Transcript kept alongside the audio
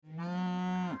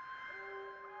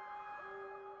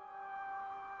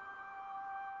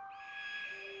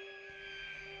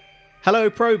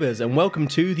Hello, probers, and welcome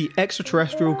to the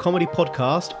extraterrestrial comedy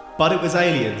podcast, But It Was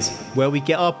Aliens, where we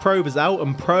get our probers out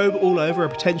and probe all over a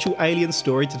potential alien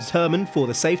story to determine, for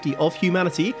the safety of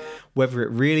humanity, whether it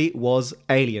really was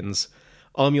aliens.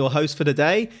 I'm your host for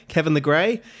today, Kevin the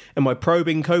Grey, and my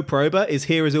probing co-prober is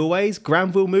here as always,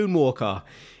 Granville Moonwalker.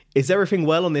 Is everything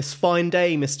well on this fine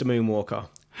day, Mr. Moonwalker?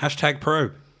 Hashtag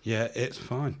probe. Yeah, it's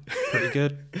fine. Pretty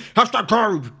good. Hashtag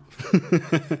probe!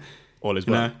 All is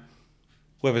well. No,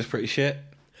 weather's pretty shit.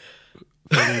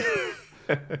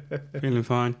 Feeling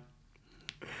fine.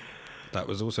 That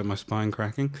was also my spine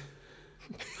cracking.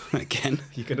 Again.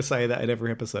 You're going to say that in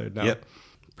every episode now. Yep.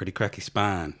 Pretty cracky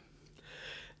spine.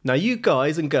 Now, you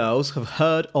guys and girls have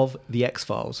heard of the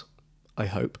X-Files, I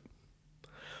hope.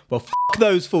 Well, f***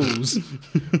 those fools.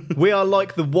 We are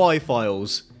like the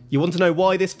Y-Files. You want to know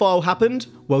why this file happened?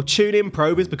 Well, tune in,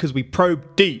 probers, because we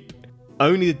probe deep.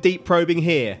 Only the deep probing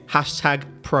here. Hashtag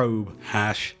probe.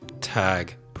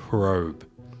 Hashtag probe.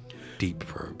 Deep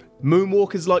probe.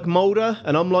 Moonwalker's like Mulder,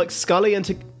 and I'm like Scully,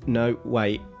 and No,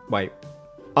 wait.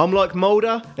 I'm like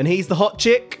Mulder, and he's the hot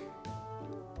chick?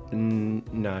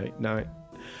 No.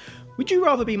 Would you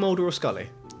rather be Mulder or Scully?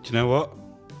 Do you know what?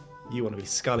 You want to be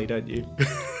Scully, don't you?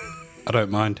 I don't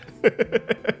mind.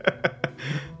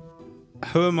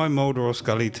 Who am I, Mulder or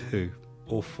Scully to?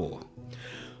 Or for?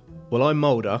 Well, I'm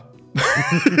Mulder.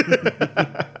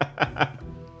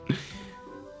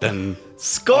 Then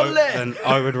Scully! Then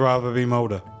I would rather be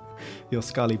Mulder. You're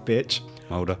Scully, bitch.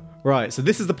 Mulder. Right, so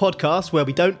this is the podcast where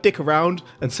we don't dick around,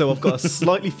 and so I've got a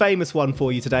slightly famous one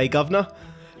for you today, Governor.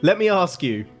 Let me ask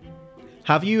you,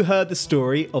 have you heard the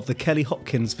story of the Kelly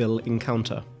Hopkinsville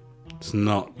encounter? It's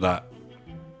not that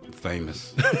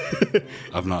famous.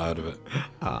 I've not heard of it.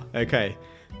 Okay.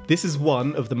 This is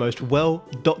one of the most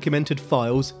well-documented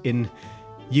files in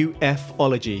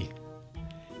ufology.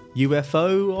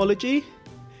 UFOlogy?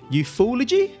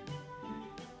 Ufology?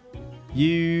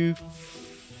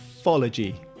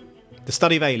 Ufology. The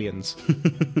study of aliens.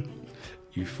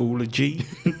 Ufology?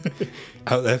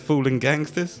 Out there fooling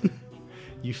gangsters?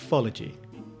 Ufology.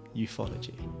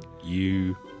 Ufology.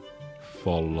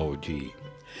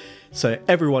 So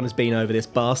everyone has been over this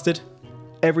bastard.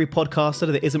 Every podcaster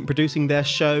that isn't producing their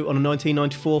show on a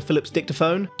 1994 Philips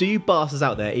dictaphone. Do you bastards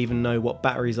out there even know what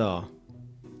batteries are?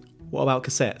 What about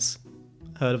cassettes?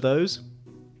 Heard of those?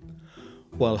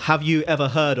 Well, have you ever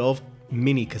heard of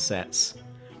mini cassettes?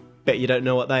 Bet you don't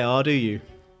know what they are, do you?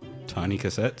 Tiny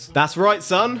cassettes? That's right,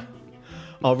 son!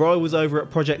 Our rivals over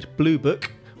at Project Blue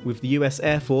Book with the US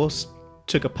Air Force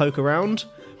took a poke around,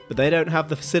 but they don't have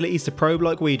the facilities to probe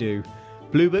like we do.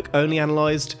 Blue Book only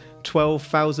analysed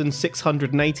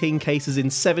 12,618 cases in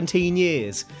 17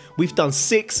 years. We've done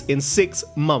 6 in 6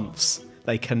 months.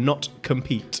 They cannot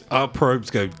compete. Our probes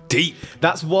go deep.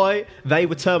 That's why they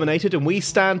were terminated and we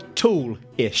stand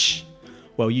tall-ish.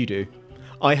 Well, you do.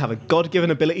 I have a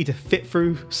God-given ability to fit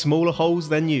through smaller holes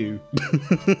than you.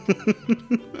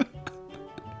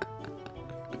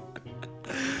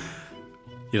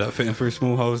 You like fitting through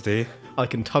small holes, do you? I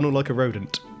can tunnel like a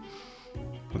rodent.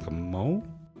 Like a mole?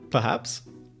 Perhaps.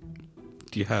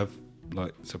 Do you have,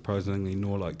 like, surprisingly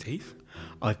gnaw-like teeth?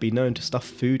 I've been known to stuff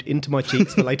food into my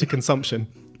cheeks for later consumption.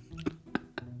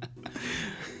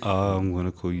 I'm going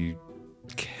to call you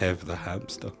Kev the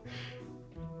hamster.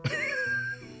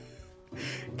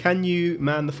 Can you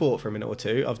man the fort for a minute or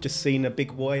two? I've just seen a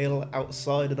big whale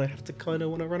outside and I have to kind of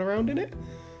want to run around in it.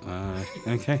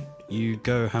 Okay, you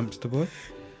go, hamster boy.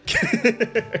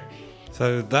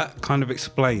 So that kind of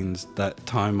explains that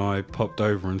time I popped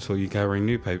over and saw you carrying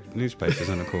newspapers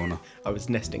in a corner. I was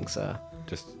nesting, sir.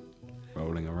 Just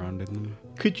rolling around in them.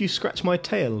 Could you scratch my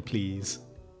tail, please?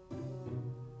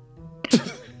 I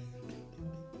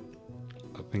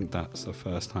think that's the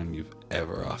first time you've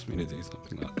ever asked me to do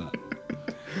something like that.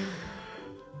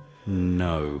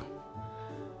 No.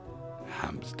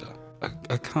 Hamster.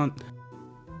 I can't...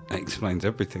 That explains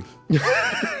everything.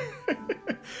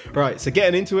 Right, so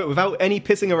getting into it without any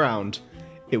pissing around.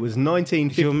 It was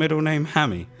 1950... Is your middle name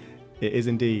Hammy? It is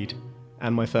indeed.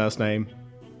 And my first name.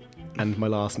 And my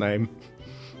last name.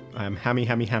 I am Hammy.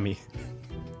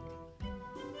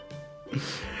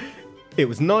 It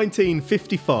was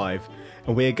 1955,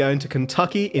 and we're going to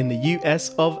Kentucky in the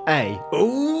US of A.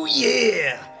 Oh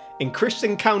yeah! In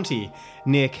Christian County,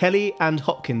 near Kelly and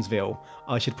Hopkinsville.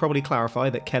 I should probably clarify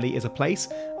that Kelly is a place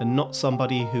and not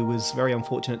somebody who was very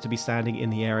unfortunate to be standing in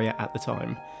the area at the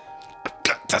time. I've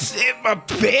got to see my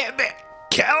baby,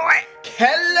 Kelly!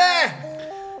 Kelly!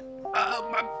 Oh,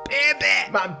 my baby!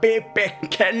 My baby,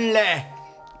 Kelly!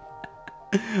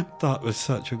 That was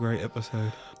such a great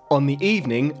episode. On the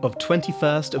evening of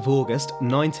 21st of August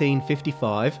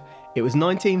 1955, It was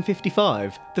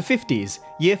 1955, the 50s,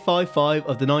 year 55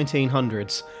 of the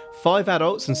 1900s. 5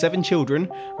 adults and 7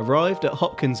 children arrived at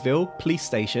Hopkinsville Police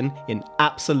Station in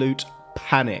absolute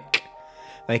panic.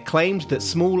 They claimed that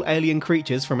small alien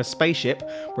creatures from a spaceship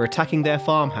were attacking their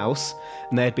farmhouse,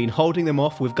 and they had been holding them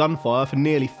off with gunfire for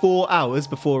nearly 4 hours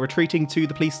before retreating to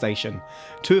the police station.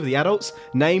 2 of the adults,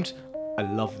 named, I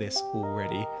love this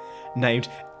already, named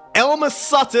Elmer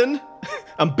Sutton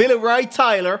and Billy Ray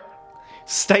Taylor,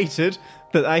 stated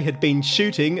that they had been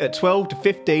shooting at 12 to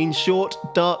 15 short,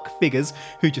 dark figures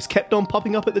who just kept on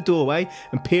popping up at the doorway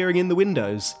and peering in the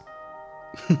windows.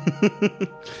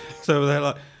 So they're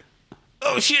like,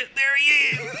 oh shit, there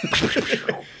he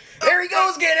is. There he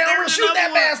goes again, Elmer! Shoot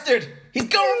that bastard! He's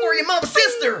going for your mother's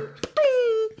sister!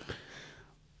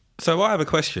 So I have a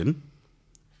question.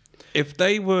 If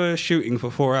they were shooting for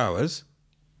 4 hours,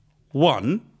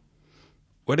 1,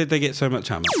 where did they get so much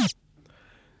ammo?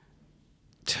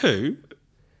 2,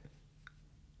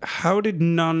 how did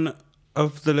none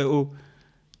of the little...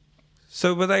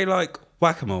 So were they like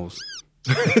whack-a-moles?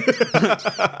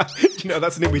 You know,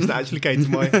 that's an image that actually came to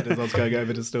my head as I was going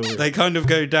over the story. They kind of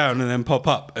go down and then pop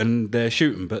up and they're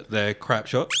shooting, but they're crap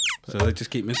shots, so they just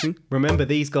keep missing. Remember,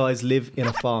 these guys live in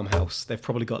a farmhouse. They've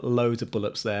probably got loads of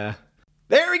bullets there.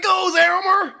 There he goes,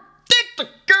 Elmer! Take the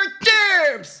good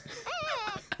jabs!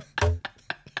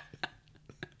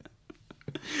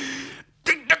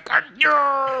 Take the good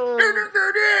jabs!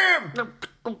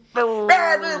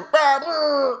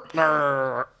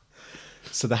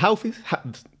 So the house is...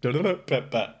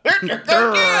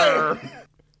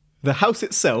 The house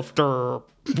itself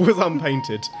was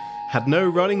unpainted, had no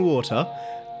running water,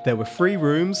 there were 3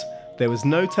 rooms, there was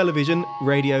no television,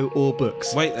 radio or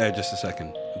books. Wait there just a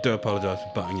second. I do apologise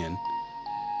for butting in.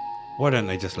 Why don't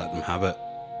they just let them have it?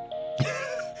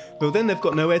 Well, then they've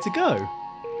got nowhere to go.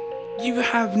 You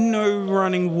have no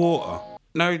running water.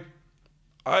 No,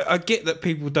 I get that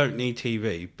people don't need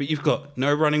TV, but you've got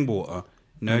no running water,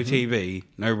 no TV,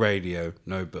 no radio,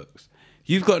 no books.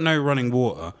 You've got no running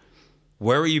water.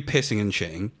 Where are you pissing and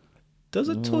shitting? Does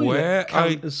a toilet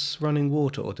count as running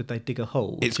water, or did they dig a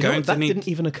hole? It's Do you know going what? to That need- didn't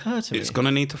even occur to me. It's going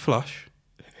to need to flush.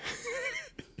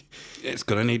 It's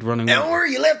going to need running water. Elmer,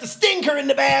 you left a stinker in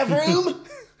the bathroom!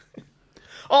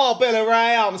 Oh, Billy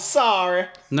Ray, I'm sorry.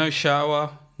 No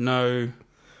shower, no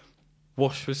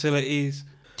wash facilities.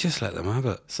 Just let them have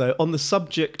it. So, on the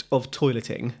subject of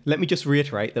toileting, let me just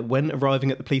reiterate that when arriving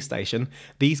at the police station,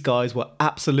 these guys were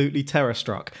absolutely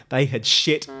terror-struck. They had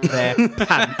shit their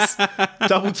pants.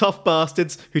 Double tough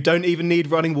bastards who don't even need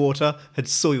running water had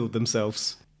soiled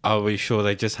themselves. Are we sure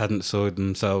they just hadn't soiled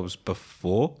themselves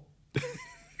before?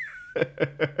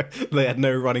 They had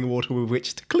no running water with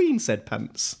which to clean said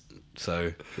pants. So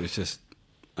it was just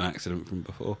an accident from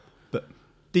before. But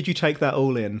did you take that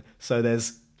all in? So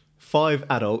there's 5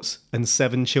 adults and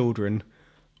 7 children,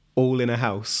 all in a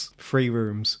house, 3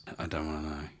 rooms. I don't want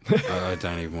to know. I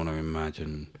don't even want to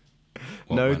imagine.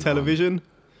 What No went television.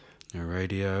 on. No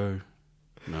radio.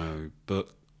 No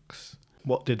books.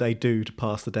 What did they do to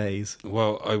pass the days?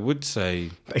 Well, I would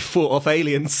say... They fought off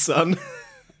aliens, son.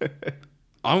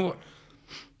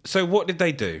 So what did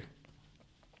they do?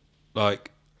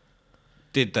 Like,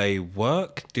 did they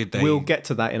work? Did they... We'll get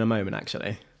to that in a moment,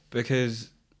 actually. Because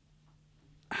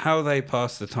how they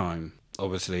passed the time,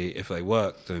 obviously, if they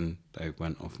worked, then they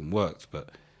went off and worked, but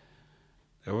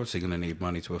they're obviously going to need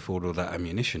money to afford all that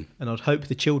ammunition. And I'd hope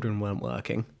the children weren't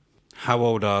working. How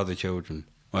old are the children?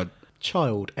 Well,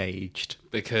 Child-aged.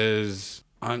 because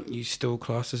aren't you still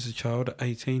classed as a child at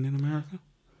 18 in America?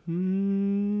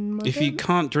 I If you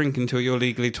can't drink until you're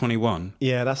legally 21,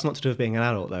 Yeah, that's not to do with being an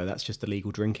adult, though. That's just the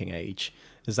legal drinking age.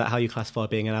 Is that how you classify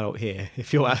being an adult here?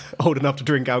 If you're old enough to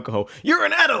drink alcohol, you're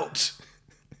an adult!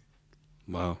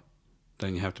 well,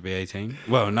 don't you have to be 18?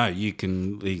 Well, no, you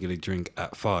can legally drink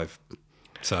at 5.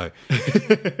 So,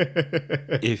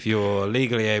 if you're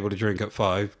legally able to drink at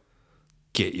 5,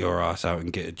 get your ass out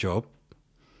and get a job.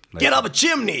 Get up a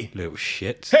chimney! Little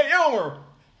shit. Hey, Elmer!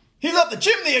 He's up the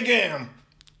chimney again!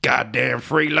 Goddamn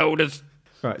freeloaders.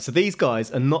 Right, so these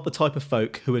guys are not the type of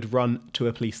folk who would run to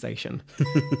a police station.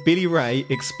 Billy Ray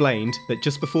explained that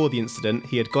just before the incident,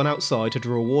 he had gone outside to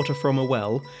draw water from a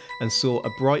well and saw a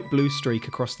bright blue streak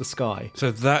across the sky.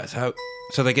 So that's how...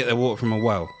 So they get their water from a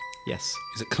well. Yes.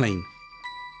 Is it clean?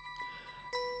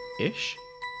 Ish.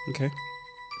 Okay.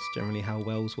 It's generally how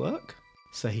wells work.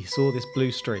 So he saw this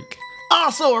blue streak. I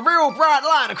saw a real bright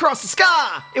light across the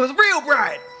sky. It was real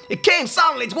bright. It came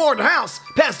suddenly toward the house,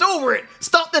 passed over it,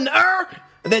 stopped in the air,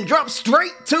 and then dropped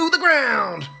straight to the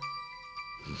ground.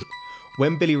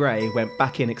 When Billy Ray went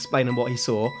back in explaining what he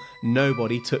saw,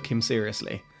 nobody took him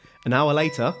seriously. An hour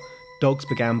later, dogs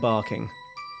began barking.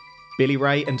 Billy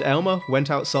Ray and Elmer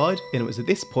went outside, and it was at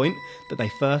this point that they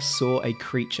first saw a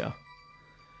creature.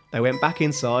 They went back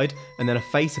inside, and then a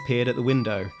face appeared at the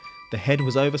window. The head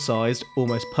was oversized,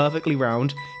 almost perfectly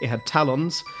round, it had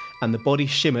talons, and the body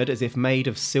shimmered as if made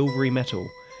of silvery metal.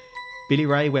 Billy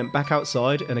Ray went back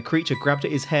outside, and a creature grabbed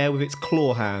at his hair with its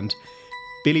claw hand.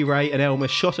 Billy Ray and Elmer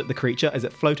shot at the creature as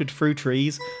it floated through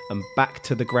trees and back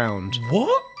to the ground.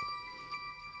 What?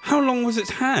 How long was its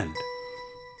hand?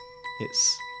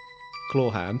 Its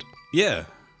claw hand? Yeah.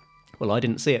 Well, I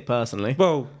didn't see it personally.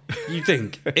 Well, you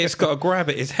think it's got to grab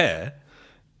at his hair,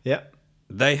 Yep.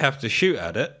 they have to shoot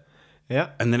at it,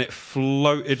 Yep. and then it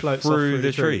floats Floats through off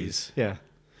the trees. Yeah.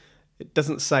 It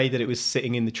doesn't say that it was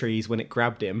sitting in the trees when it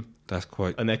grabbed him, That's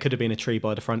quite... and there could have been a tree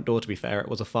by the front door, to be fair. It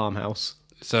was a farmhouse.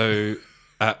 So,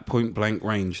 at point blank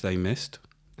range, they missed?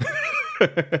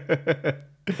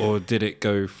 Or did it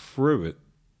go through it?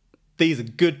 These are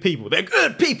good people. They're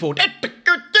good people. They're the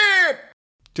good.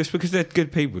 Just because they're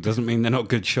good people doesn't mean they're not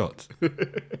good shots.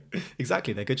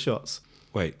 Exactly, they're good shots.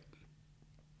 Wait.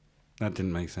 That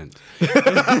didn't make sense.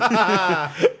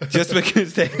 Just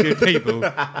because they're good people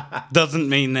doesn't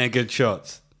mean they're good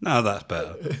shots. No, that's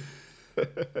better.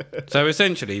 So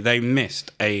essentially, they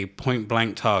missed a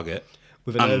point-blank target.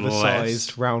 With an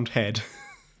oversized round head.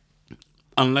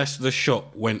 Unless the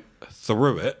shot went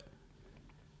through it,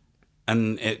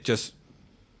 and it just...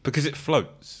 Because it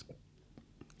floats.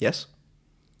 Yes.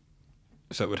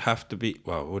 So it would have to be...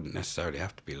 Well, it wouldn't necessarily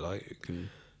have to be light. It can...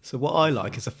 So what I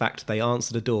like is the fact they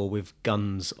answered a door with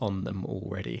guns on them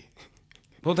already.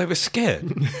 Well, they were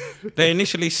scared. They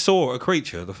initially saw a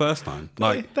creature the first time.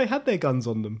 Like, They had their guns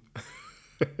on them.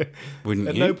 wouldn't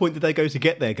At you? no point did they go to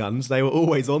get their guns. They were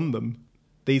always on them.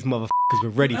 These motherfuckers were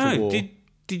ready for war.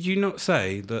 Did you not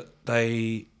say that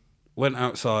they went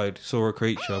outside, saw a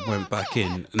creature, went back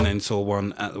in, and then saw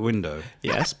one at the window?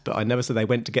 Yes, but I never said they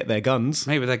went to get their guns.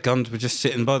 Maybe their guns were just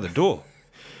sitting by the door.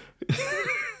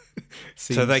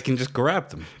 So they can just grab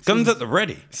them. Guns at the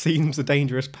ready. Seems a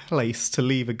dangerous place to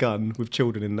leave a gun with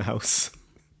children in the house.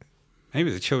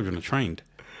 Maybe the children are trained.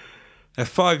 They're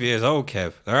 5 years old,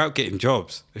 Kev. They're out getting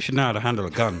jobs. They should know how to handle a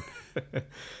gun.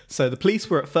 So the police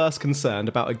were at first concerned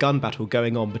about a gun battle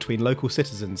going on between local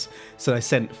citizens, so they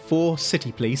sent 4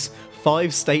 city police,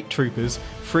 5 state troopers,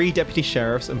 3 deputy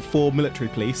sheriffs and 4 military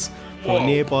police from a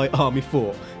nearby army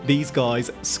fort. These guys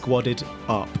squadded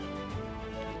up.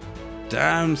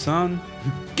 Damn, son.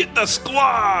 Get the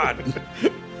squad!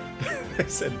 They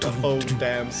said the whole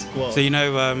damn squad. So, you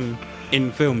know,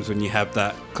 in films when you have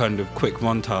that kind of quick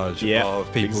montage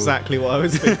of people... exactly what I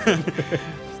was thinking.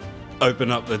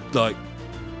 Open up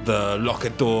the locker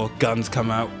door, guns come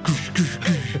out,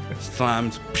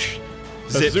 slams,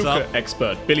 zips Bazooka up,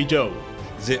 expert Billy Joe.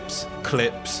 zips,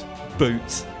 clips,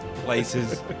 boots,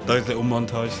 laces, those little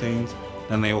montage scenes.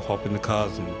 Then they all hop in the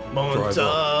cars and drive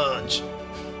off. Montage.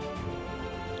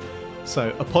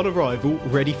 So, upon arrival,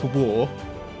 ready for war,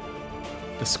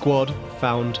 the squad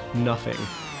found nothing.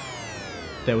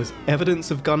 There was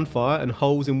evidence of gunfire and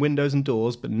holes in windows and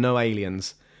doors, but no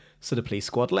aliens. So the police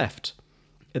squad left.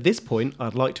 At this point,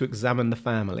 I'd like to examine the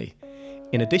family.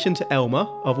 In addition to Elmer,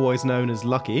 otherwise known as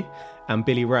Lucky, and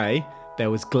Billy Ray, there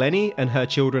was Glennie and her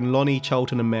children Lonnie,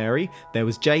 Charlton and Mary. There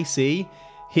was JC,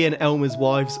 he and Elmer's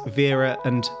wives Vera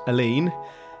and Aline,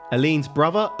 Aline's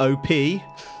brother OP,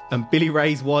 and Billy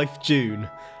Ray's wife June.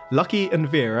 Lucky and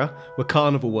Vera were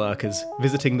carnival workers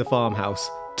visiting the farmhouse.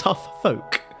 Tough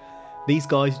folk. These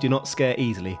guys do not scare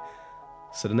easily.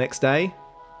 So the next day,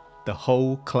 the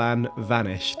whole clan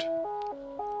vanished.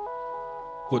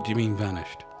 What do you mean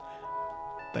vanished?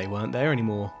 They weren't there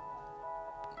anymore.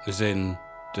 As in,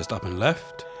 just up and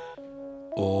left?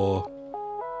 Or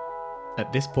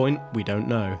At this point, we don't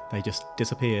know. They just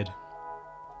disappeared.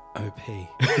 OP?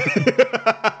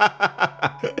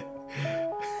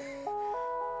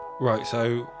 Right,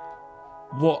 so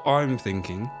what I'm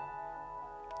thinking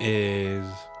is,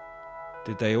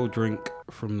 did they all drink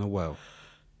from the well?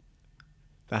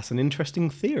 That's an interesting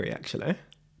theory, actually.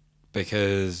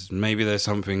 Because maybe there's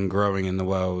something growing in the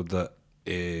well that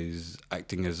is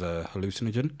acting as a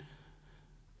hallucinogen.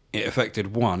 It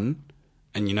affected one,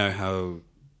 and you know how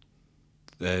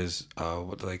there's,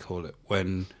 what do they call it?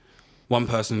 When one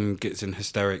person gets in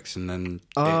hysterics and then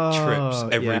it trips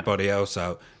everybody else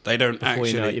out. They don't Before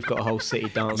actually... you know it, you've got a whole city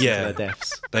dancing to their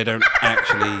deaths. They don't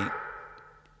actually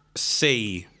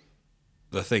see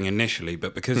the thing initially,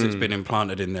 but because it's been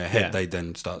implanted in their head, they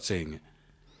then start seeing it.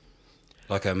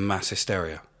 Like a mass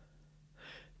hysteria.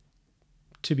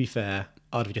 To be fair,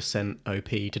 I'd have just sent OP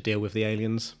to deal with the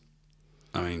aliens.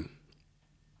 I mean,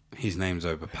 his name's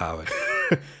overpowered.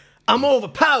 I'm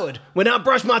overpowered. When I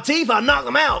brush my teeth, I knock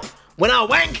them out. When I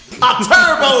wank, I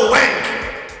turbo wank.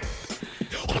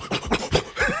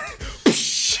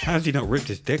 How's he not ripped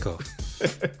his dick off?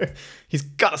 He's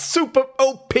got a super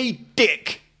OP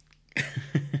dick.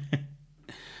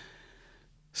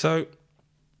 So,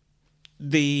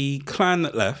 the clan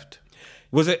that left,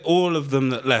 was it all of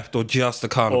them that left or just the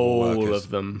carnival workers? All of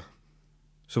them.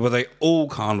 So were they all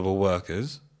carnival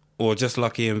workers or just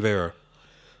Lucky and Vera?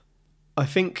 I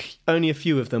think only a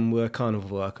few of them were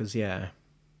carnival workers, yeah.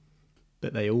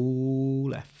 But they all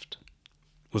left.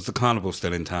 Was the carnival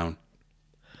still in town?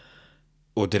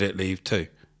 Or did it leave too?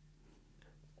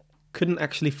 Couldn't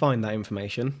actually find that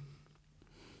information.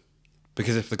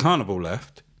 Because if the carnival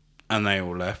left and they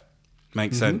all left,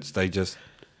 makes sense. They just...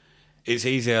 It's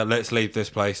easier, let's leave this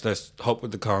place, let's hop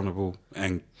with the carnival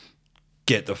and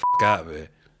get the out of here.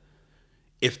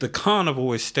 If the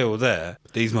carnival is still there,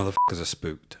 these motherfuckers are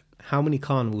spooked. How many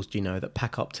carnivals do you know that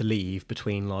pack up to leave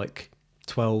between like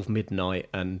 12 midnight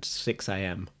and 6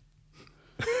 a.m?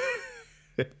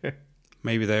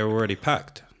 Maybe they're already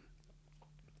packed.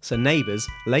 So neighbours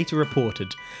later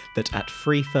reported that at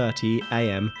 3:30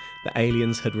 a.m. the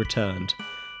aliens had returned.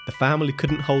 The family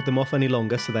couldn't hold them off any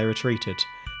longer, so they retreated.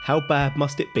 How bad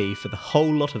must it be for the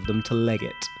whole lot of them to leg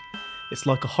it? It's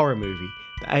like a horror movie.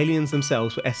 The aliens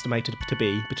themselves were estimated to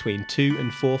be between 2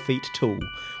 and 4 feet tall,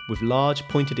 with large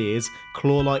pointed ears,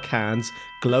 claw-like hands,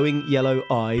 glowing yellow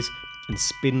eyes, and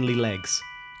spindly legs.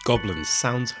 Goblins.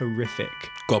 Sounds horrific.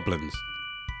 Goblins.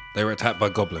 They were attacked by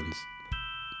goblins.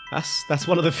 That's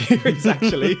one of the theories,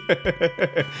 actually.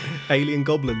 Alien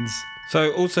goblins.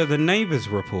 So also the neighbours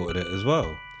reported it as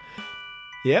well.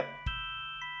 Yep.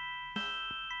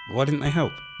 Why didn't they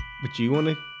help? Would you want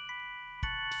to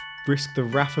risk the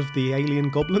wrath of the alien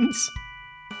goblins?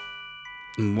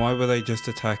 And why were they just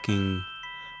attacking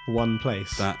One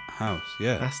place. that house?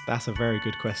 Yeah. That's a very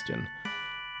good question.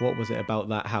 What was it about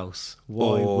that house?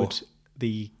 Why would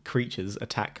the creatures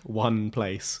attack one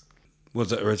place?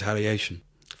 Was it a retaliation?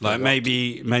 Like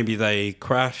maybe they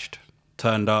crashed,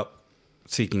 turned up,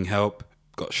 seeking help,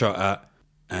 got shot at,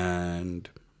 and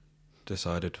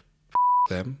decided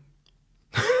them.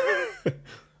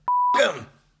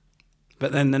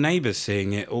 But then the neighbours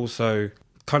seeing it also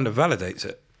kind of validates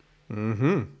it.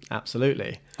 Mm-hmm.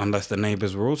 Absolutely. Unless the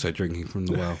neighbours were also drinking from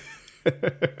the well.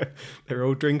 They're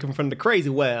all drinking from the crazy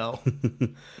well.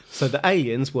 So the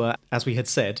aliens were, as we had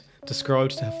said,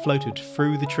 described to have floated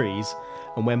through the trees,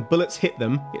 and when bullets hit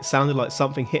them, it sounded like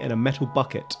something hitting a metal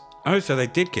bucket. Oh, so they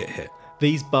did get hit.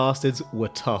 These bastards were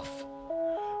tough.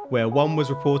 Where one was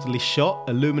reportedly shot,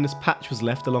 a luminous patch was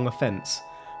left along a fence.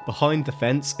 Behind the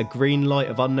fence, a green light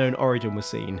of unknown origin was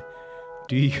seen.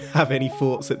 Do you have any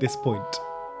thoughts at this point?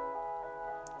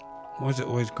 Why is it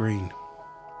always green?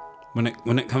 When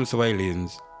it comes to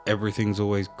aliens, everything's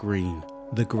always green.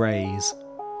 The Greys.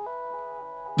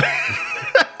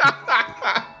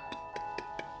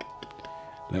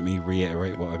 Let me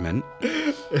reiterate what I meant.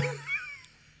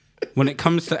 When it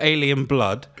comes to alien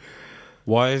blood,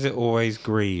 why is it always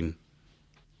green?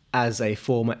 As a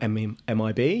former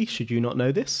MIB, should you not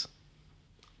know this?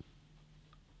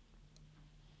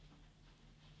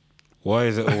 Why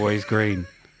is it always green?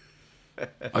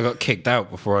 I got kicked out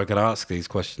before I could ask these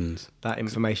questions. That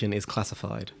information is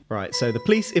classified. Right, so the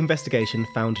police investigation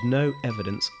found no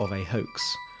evidence of a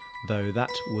hoax, though that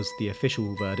was the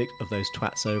official verdict of those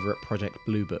twats over at Project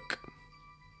Blue Book.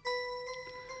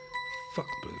 Fuck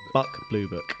Blue Book. Fuck Blue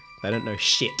Book. They don't know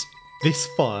shit. This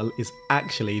file is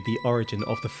actually the origin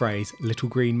of the phrase little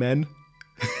green men.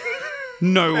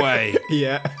 No way.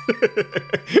 Yeah.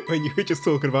 When you were just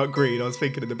talking about green, I was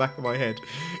thinking in the back of my head,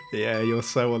 yeah, you're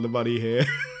so on the money here.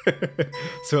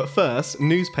 So at first,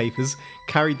 newspapers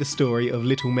carried the story of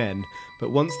little men, but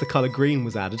once the colour green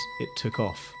was added, it took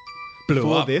off.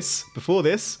 Before this,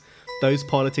 those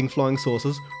piloting flying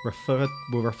saucers were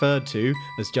referred to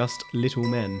as just little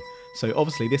men. So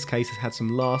obviously this case has had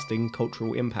some lasting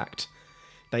cultural impact.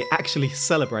 They actually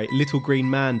celebrate Little Green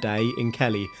Man Day in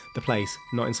Kelly, the place,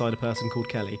 not inside a person called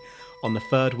Kelly, on the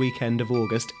third weekend of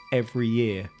August every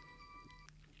year.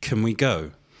 Can we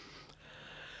go?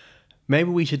 Maybe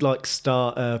we should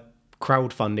start a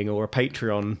crowdfunding or a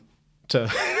Patreon to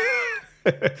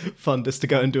fund us to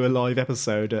go and do a live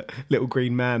episode at Little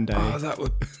Green Man Day. Oh, that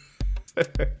would...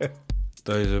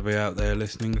 Those will be out there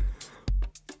listening.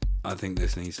 I think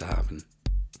this needs to happen.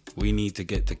 We need to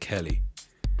get to Kelly.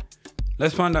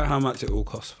 Let's find out how much it all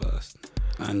costs first.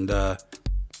 And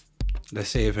let's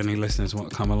see if any listeners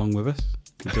want to come along with us.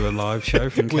 Do a live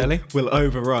show from Kelly. We'll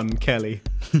overrun Kelly.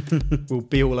 We'll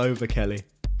be all over Kelly.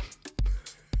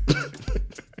 The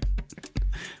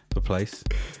place,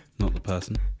 not the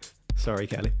person. Sorry,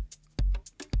 Kelly.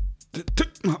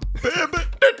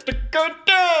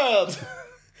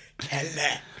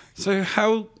 So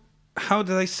how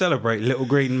do they celebrate Little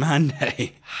Green Man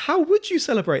Day? How would you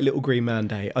celebrate Little Green Man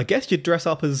Day? I guess you'd dress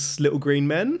up as little green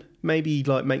men. Maybe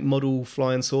like make model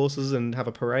flying saucers and have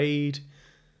a parade.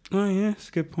 Oh yeah, that's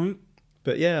a good point.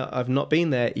 But yeah, I've not been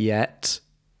there yet,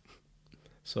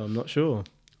 so I'm not sure.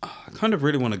 I kind of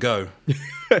really want to go.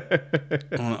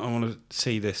 I want to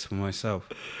see this for myself.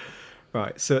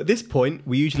 Right, so at this point,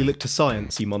 we usually look to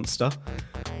science, you monster.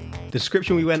 The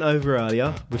description we went over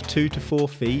earlier, with 2 to 4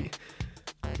 feet,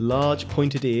 large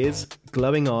pointed ears,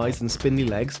 glowing eyes and spindly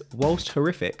legs, whilst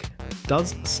horrific,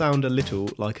 does sound a little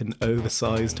like an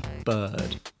oversized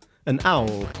bird. An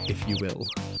owl, if you will.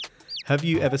 Have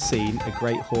you ever seen a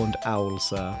great horned owl,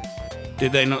 sir?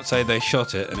 Did they not say they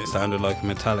shot it and it sounded like a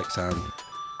metallic sound?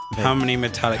 How many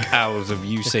metallic owls have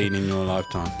you seen in your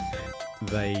lifetime?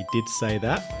 They did say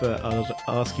that, but I'll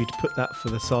ask you to put that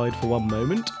for the side for one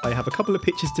moment. I have a couple of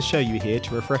pictures to show you here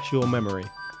to refresh your memory.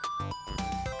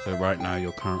 So right now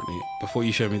you're currently, before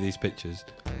you show me these pictures,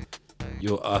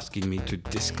 you're asking me to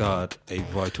discard a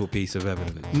vital piece of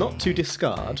evidence. Not to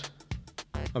discard,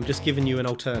 I'm just giving you an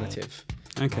alternative.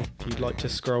 Okay. If you'd like to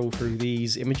scroll through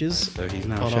these images So he's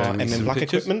now on our showing me MM some Black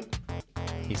pictures. equipment.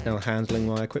 He's now handling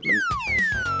my equipment.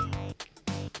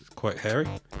 It's quite hairy.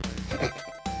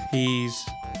 He's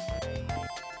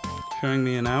showing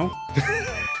me an owl.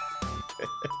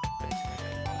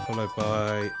 Followed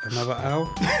by another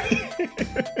owl.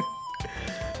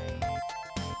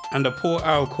 And a poor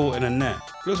owl caught in a net.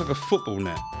 Looks like a football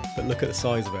net. But look at the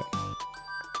size of it.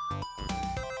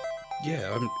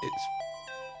 Yeah,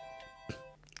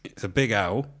 it's a big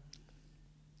owl.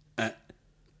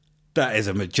 That is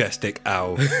a majestic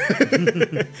owl.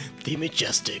 The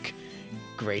majestic,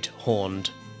 great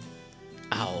horned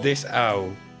owl. This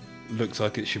owl looks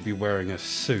like it should be wearing a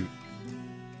suit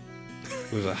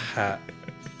with a hat.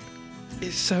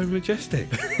 It's so majestic.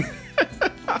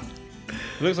 It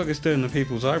looks like it's doing the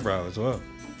people's eyebrow as well.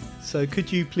 So could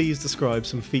you please describe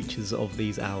some features of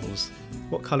these owls?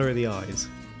 What colour are the eyes?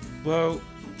 Well,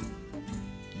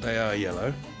 they are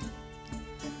yellow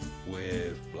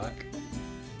with black.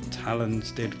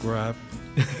 Talons did grab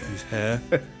his hair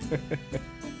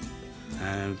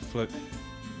and float.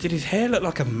 Did his hair look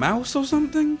like a mouse or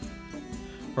something?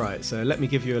 Right, so let me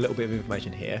give you a little bit of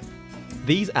information here.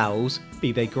 These owls,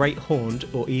 be they great horned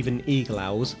or even eagle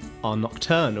owls, are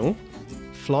nocturnal,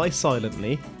 fly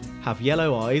silently, have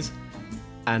yellow eyes,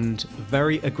 and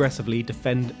very aggressively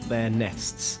defend their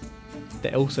nests.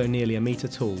 They're also nearly 1 metre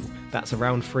tall, that's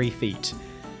around 3 feet.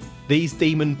 These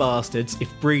demon bastards,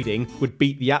 if breeding, would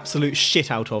beat the absolute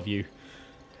shit out of you.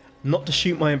 Not to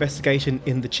shoot my investigation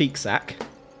in the cheek sack,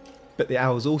 but the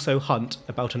owls also hunt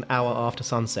about an hour after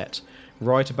sunset,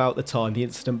 right about the time the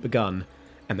incident begun,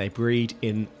 and they breed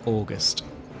in August.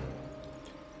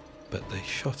 But they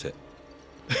shot it.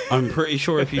 I'm pretty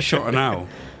sure if you shot an owl,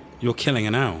 you're killing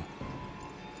an owl.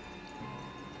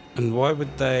 And why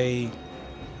would they...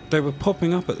 They were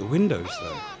popping up at the windows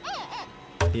though.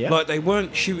 Yeah. Like they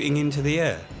weren't shooting into the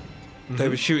air. They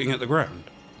were shooting at the ground.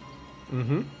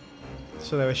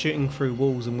 So they were shooting through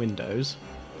walls and windows,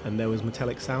 and there was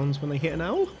metallic sounds when they hit an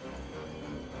owl?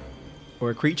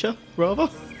 Or a creature, rather?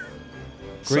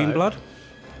 Green So- blood?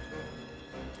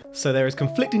 So there is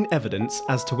conflicting evidence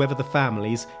as to whether the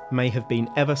families may have been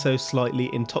ever so slightly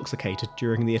intoxicated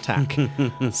during the attack.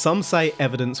 Some say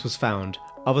evidence was found,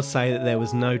 others say that there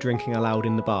was no drinking allowed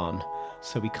in the barn,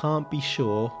 so we can't be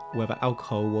sure whether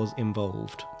alcohol was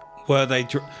involved. Were they...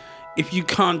 If you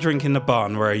can't drink in the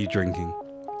barn, where are you drinking?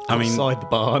 I mean, Outside the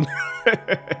barn.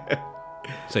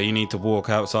 so you need to walk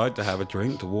outside to have a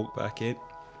drink, to walk back in?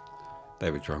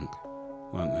 They were drunk,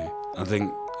 weren't they? I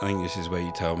think this is where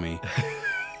you tell me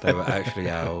they were actually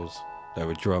owls. They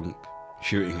were drunk,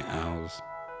 shooting at owls.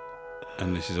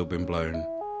 And this has all been blown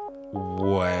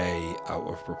way out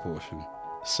of proportion.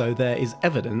 So there is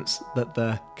evidence that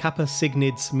the Kappa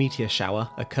Cygnids meteor shower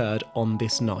occurred on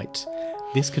this night.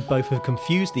 This could both have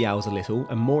confused the owls a little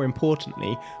and, more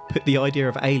importantly, put the idea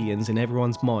of aliens in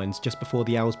everyone's minds just before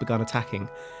the owls began attacking.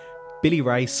 Billy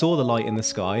Ray saw the light in the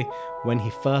sky when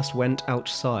he first went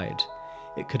outside.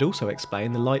 It could also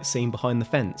explain the light seen behind the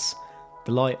fence.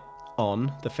 The light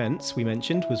on the fence we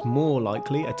mentioned was more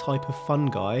likely a type of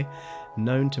fungi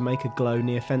known to make a glow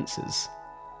near fences.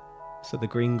 So the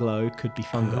green glow could be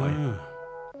fungi.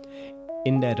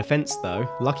 In their defence though,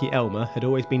 Lucky Elmer had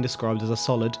always been described as a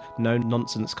solid,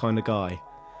 no-nonsense kind of guy.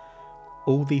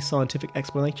 All these scientific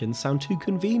explanations sound too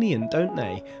convenient, don't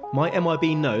they? My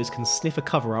MIB nose can sniff a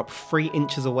cover-up 3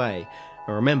 inches away,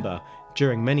 And remember,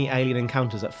 during many alien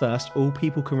encounters at first, all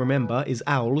people can remember is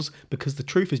owls because the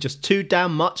truth is just too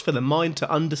damn much for the mind to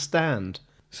understand.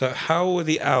 So how were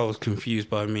the owls confused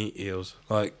by meat eels?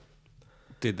 Like,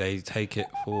 did they take it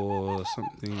for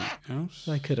something else?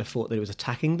 They could have thought that it was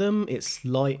attacking them. It's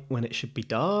light when it should be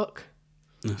dark.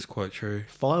 That's quite true.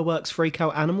 Fireworks freak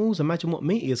out animals. Imagine what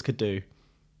meteors could do.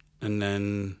 And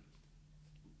then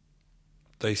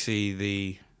they see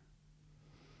the...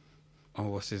 Oh,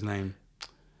 what's his name?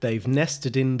 They've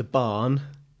nested in the barn,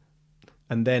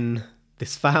 and then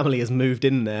this family has moved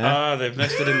in there. Ah, they've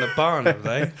nested in the barn, have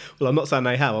they? Well, I'm not saying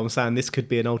they have. I'm saying this could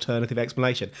be an alternative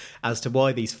explanation as to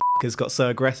why these fuckers got so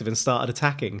aggressive and started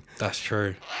attacking. That's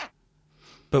true.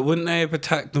 But wouldn't they have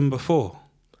attacked them before?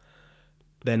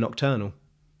 They're nocturnal.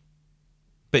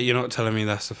 But you're not telling me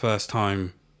that's the first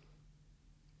time,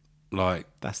 like...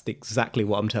 That's exactly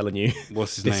what I'm telling you.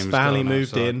 What's his This name? family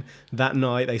moved in. That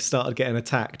night, they started getting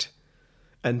attacked.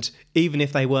 And even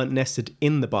if they weren't nested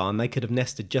in the barn, they could have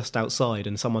nested just outside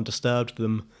and someone disturbed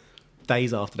them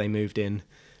days after they moved in.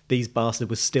 These bastards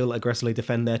would still aggressively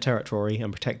defend their territory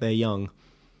and protect their young.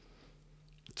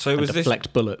 So And was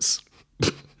deflect bullets.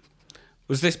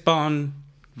 Was this barn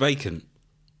vacant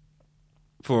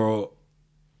for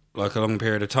like a long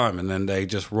period of time, and then they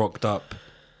just rocked up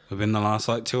within the last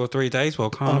like 2 or 3 days while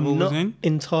Carnival I'm was not in?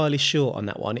 entirely sure on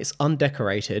that one. It's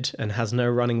undecorated and has no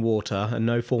running water and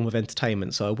no form of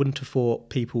entertainment, so I wouldn't have thought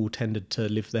people tended to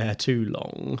live there too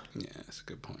long. Yeah, that's a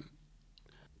good point.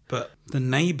 But the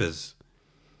neighbours,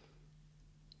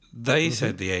 they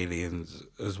said the aliens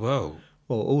as well.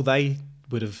 Well, all they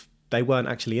weren't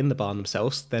actually in the barn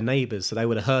themselves, they're neighbours, so they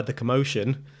would have heard the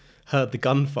commotion, heard the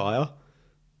gunfire,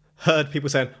 heard people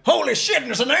saying, "Holy shit,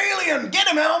 there's an alien! Get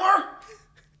him, Elmer!"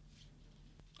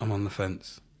 I'm on the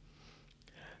fence.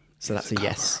 So that's a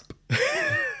yes.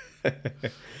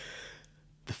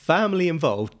 The family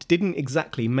involved didn't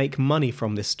exactly make money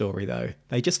from this story, though.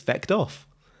 They just fecked off.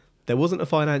 There wasn't a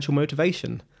financial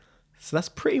motivation. So that's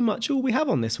pretty much all we have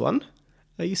on this one.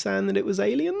 Are you saying that it was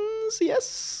aliens?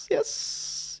 Yes,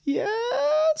 yes,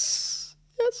 yes,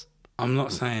 yes. I'm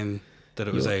not saying that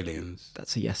it was aliens,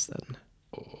 That's a yes, then.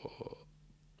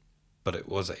 but it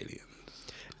was aliens.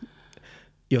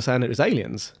 You're saying it was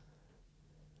aliens?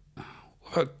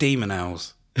 What about demon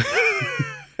owls?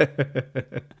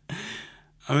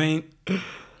 I mean,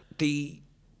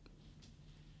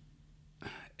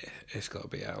 it's got to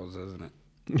be owls, isn't it?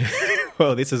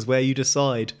 Well, this is where you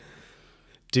decide.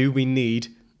 Do we need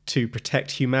to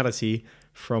protect humanity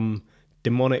from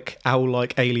demonic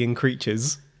owl-like alien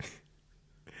creatures?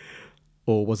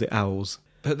 Or was it owls?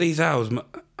 But these owls,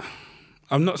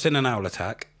 I'm not seeing an owl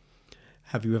attack.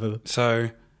 Have you ever So,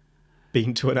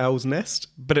 been to an owl's nest?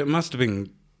 but it must have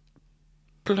been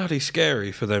bloody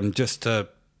scary for them just to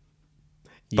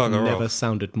You've bugger never off.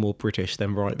 sounded more British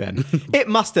than right then. It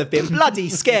must have been bloody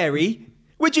scary.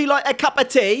 Would you like a cup of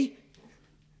tea?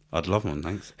 I'd love one,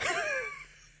 thanks.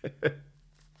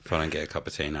 If I don't get a cup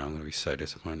of tea now, I'm going to be so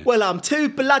disappointed. Well, I'm too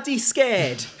bloody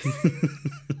scared.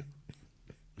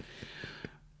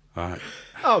 All right.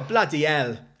 Oh, bloody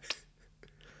hell.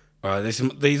 All right,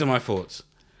 these are my thoughts.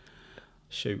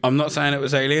 Shoot. I'm not saying it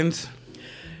was aliens,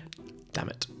 Damn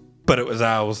it. but it was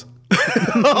owls.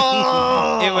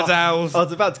 Oh! It was owls. I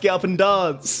was about to get up and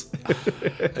dance.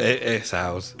 It's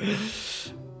owls.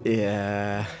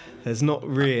 Yeah, there's not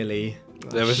really.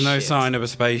 There was no sign of a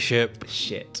spaceship.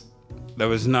 Shit. There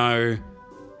was no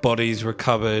bodies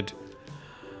recovered.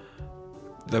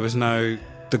 There was no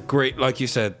like you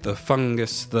said, the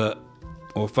fungus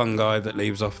or fungi that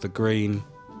leaves off the green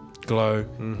glow.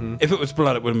 Mm-hmm. If it was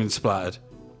blood, it would have been splattered.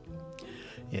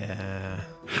 Yeah.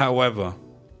 However,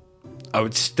 I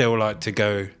would still like to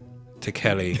go to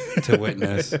Kelly to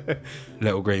witness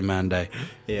Little Green Man Day.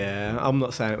 Yeah, I'm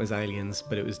not saying it was aliens,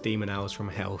 but it was demon owls from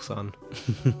hell, son.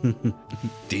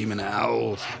 Demon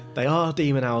owls. They are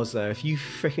demon owls, though. If you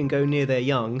fricking go near their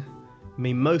young, I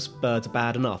mean, most birds are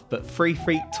bad enough, but 3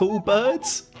 feet tall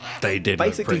birds? They did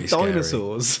Basically look pretty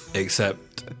dinosaurs. scary,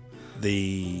 except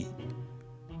the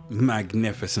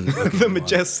magnificent looking The one.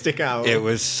 majestic owl. It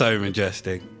was so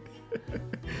majestic.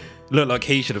 Looked like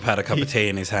he should have had a cup of tea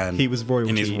in his hand. He was royalty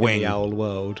in his in wing. the owl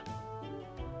world.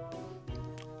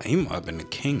 He might have been a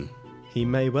king. He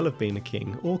may well have been a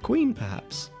king, or queen,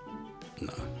 perhaps.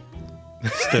 No.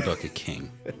 Stood like a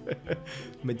king.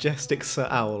 Majestic Sir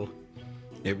Owl.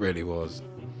 It really was.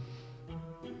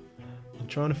 I'm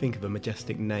trying to think of a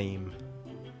majestic name.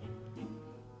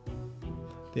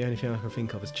 The only thing I can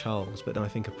think of is Charles, but then I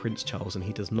think of Prince Charles, and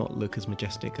he does not look as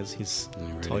majestic as his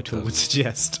really title would doesn't.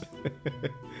 suggest.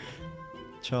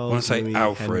 Charles, I wanna say Louis,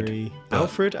 Alfred, Henry.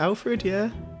 but- Alfred, yeah.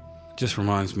 Just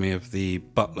reminds me of the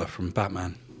butler from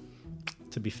Batman.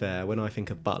 To be fair, when I think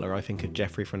of Butler, I think of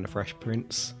Geoffrey from The Fresh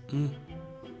Prince.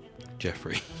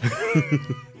 Jeffrey.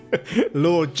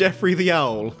 Lord Geoffrey the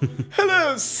Owl.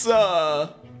 Hello, sir.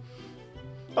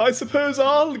 I suppose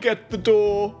I'll get the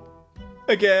door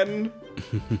again.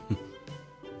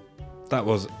 That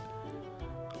was...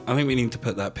 I think we need to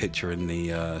put that picture in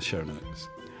the show notes.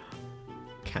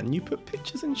 Can you put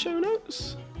pictures in show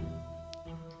notes?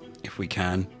 If we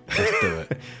can, let's do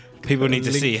it. People need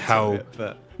to see how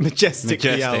majestic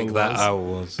the owl that owl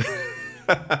was. You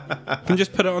can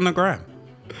just put it on the gram.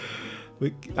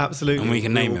 Absolutely. And we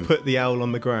can name him. Put the owl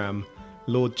on the gram.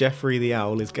 Lord Geoffrey the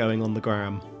Owl is going on the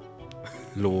gram.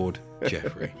 Lord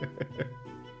Geoffrey.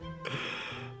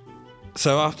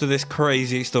 So after this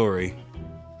crazy story,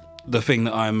 the thing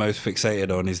that I am most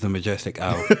fixated on is the majestic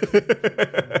owl.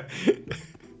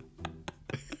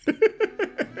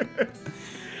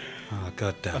 Oh,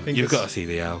 God damn it. You've got to see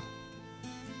the owl.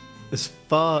 As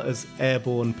far as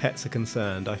airborne pets are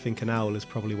concerned, I think an owl is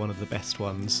probably one of the best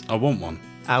ones. I want one.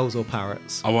 Owls or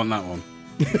parrots? I want that one.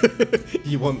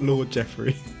 You want Lord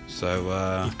Geoffrey.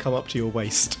 So, he'd come up to your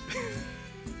waist.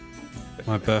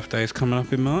 My birthday is coming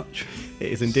up in March.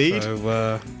 It is indeed.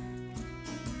 So,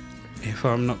 if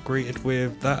I'm not greeted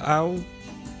with that owl,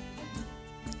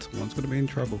 someone's going to be in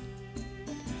trouble.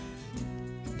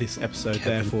 This episode,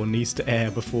 therefore, needs to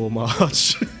air before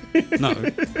March. No.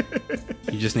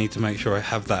 You just need to make sure I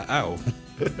have that owl.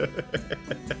 I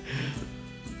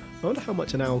wonder how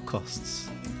much an owl costs.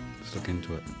 Let's look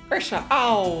into it. It's an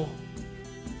owl.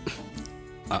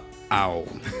 Owl.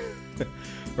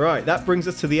 Right, that brings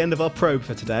us to the end of our probe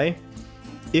for today.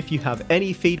 If you have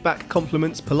any feedback,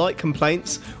 compliments, polite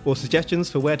complaints, or suggestions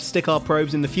for where to stick our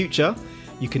probes in the future,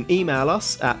 you can email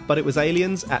us at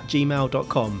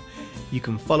butitwasaliens@gmail.com. You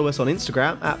can follow us on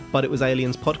Instagram at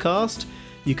butitwasalienspodcast.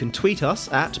 You can tweet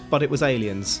us at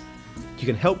butitwasaliens. You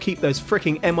can help keep those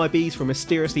fricking MIBs from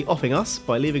mysteriously offing us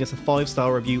by leaving us a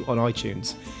 5-star review on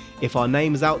iTunes. If our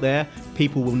name is out there,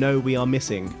 people will know we are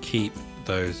missing. Keep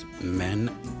those men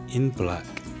in black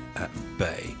at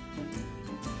bay.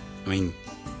 I mean,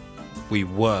 we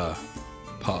were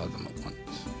part of them at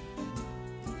once,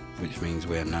 which means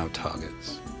we are now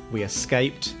targets. We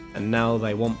escaped, and now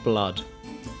they want blood.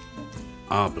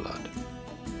 Our blood.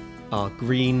 Our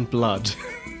green blood.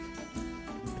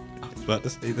 I was about to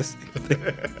say the same thing.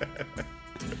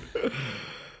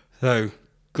 So,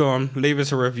 go on, leave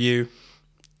us a review,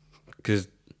 because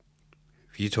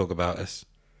if you talk about us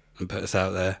and put us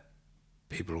out there,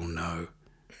 people will know.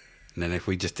 And then if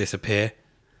we just disappear,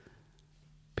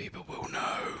 people will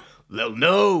know. They'll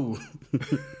know.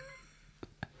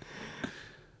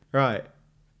 Right.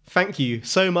 Thank you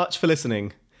so much for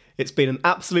listening. It's been an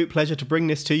absolute pleasure to bring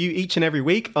this to you each and every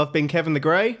week. I've been Kevin the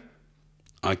Grey.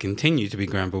 I continue to be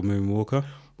Granville Moonwalker.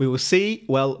 We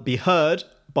will be heard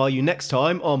by you next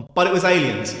time on But It Was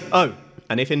Aliens. Oh,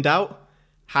 and if in doubt,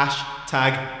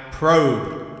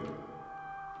 #probe.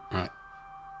 Right.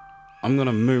 I'm going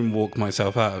to moonwalk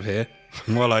myself out of here.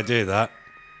 And while I do that,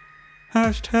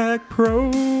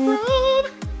 #probe.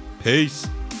 Peace.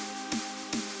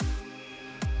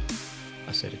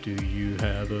 I said, do you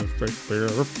have a fresh pair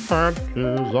of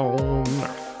panties on?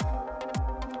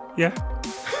 Yeah.